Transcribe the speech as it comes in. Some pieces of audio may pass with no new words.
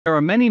There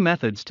are many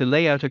methods to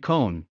lay out a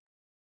cone.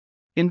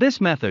 In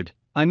this method,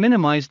 I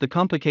minimize the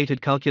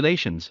complicated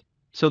calculations,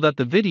 so that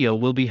the video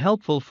will be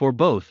helpful for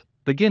both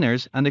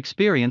beginners and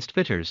experienced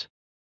fitters.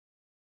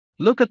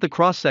 Look at the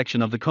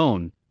cross-section of the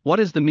cone. What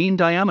is the mean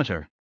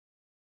diameter?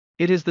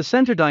 It is the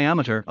center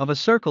diameter of a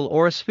circle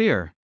or a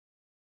sphere.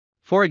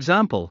 For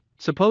example,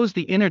 suppose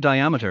the inner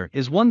diameter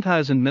is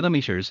 1000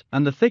 mm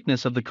and the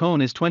thickness of the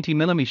cone is 20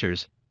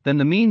 mm, then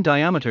the mean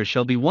diameter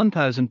shall be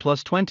 1000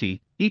 plus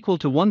 20, equal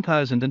to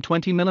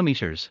 1020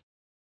 mm.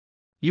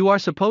 You are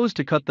supposed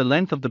to cut the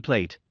length of the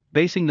plate,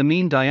 basing the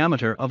mean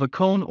diameter of a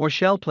cone or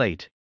shell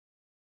plate.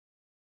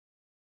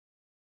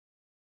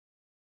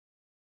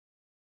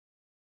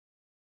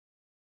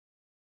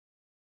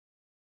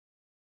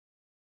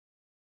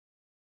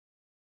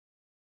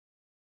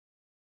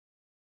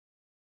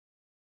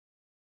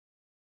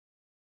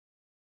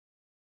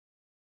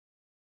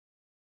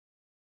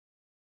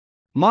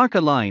 Mark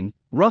a line,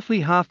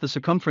 roughly half the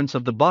circumference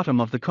of the bottom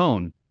of the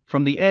cone,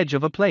 from the edge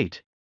of a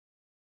plate.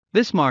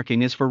 This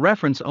marking is for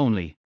reference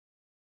only.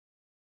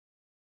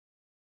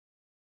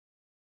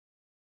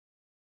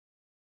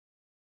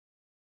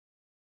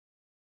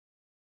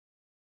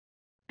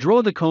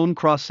 Draw the cone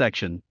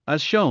cross-section,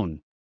 as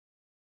shown.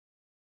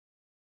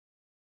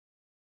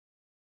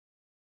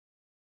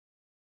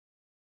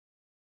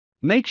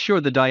 Make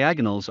sure the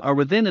diagonals are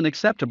within an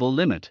acceptable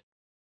limit.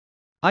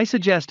 I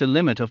suggest a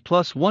limit of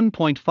plus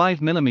 1.5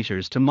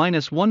 mm to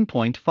minus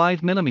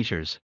 1.5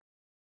 mm.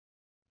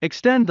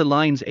 Extend the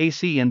lines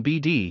AC and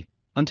BD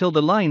until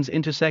the lines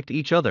intersect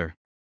each other.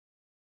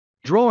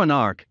 Draw an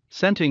arc,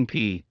 centering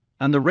P,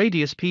 and the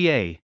radius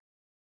PA.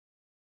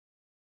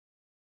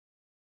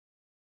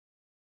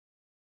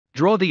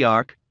 Draw the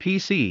arc,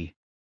 PC.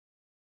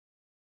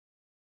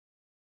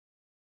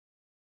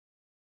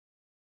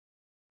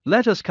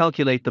 Let us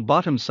calculate the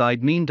bottom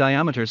side mean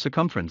diameter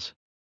circumference.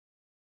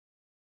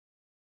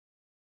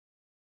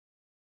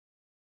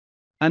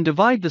 And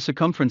divide the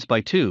circumference by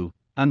 2,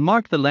 and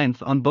mark the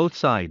length on both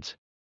sides.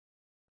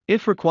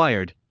 If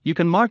required, you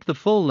can mark the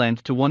full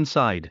length to one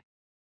side.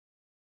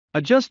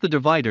 Adjust the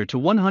divider to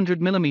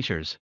 100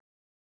 mm.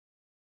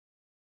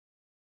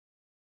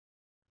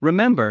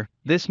 Remember,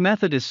 this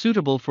method is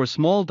suitable for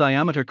small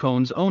diameter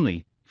cones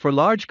only. For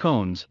large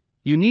cones,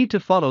 you need to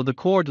follow the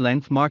chord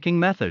length marking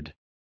method.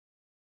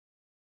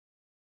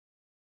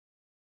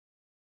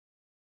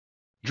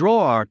 Draw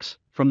arcs,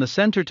 from the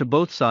center to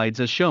both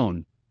sides as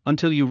shown,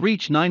 until you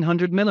reach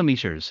 900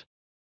 mm.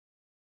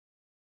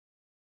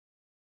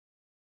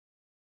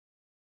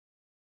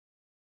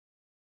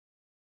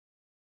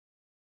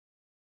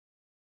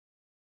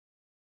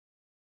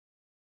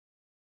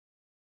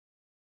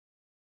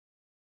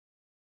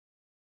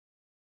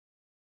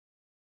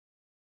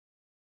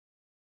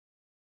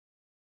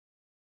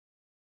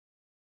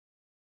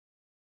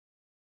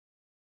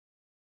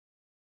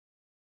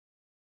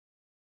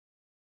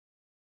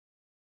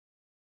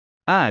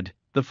 Add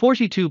the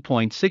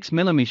 42.6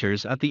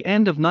 mm at the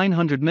end of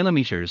 900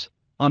 mm,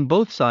 on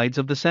both sides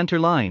of the center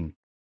line.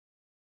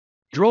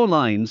 Draw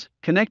lines,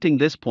 connecting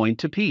this point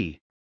to P.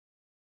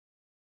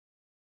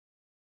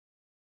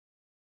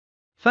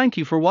 Thank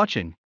you for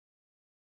watching.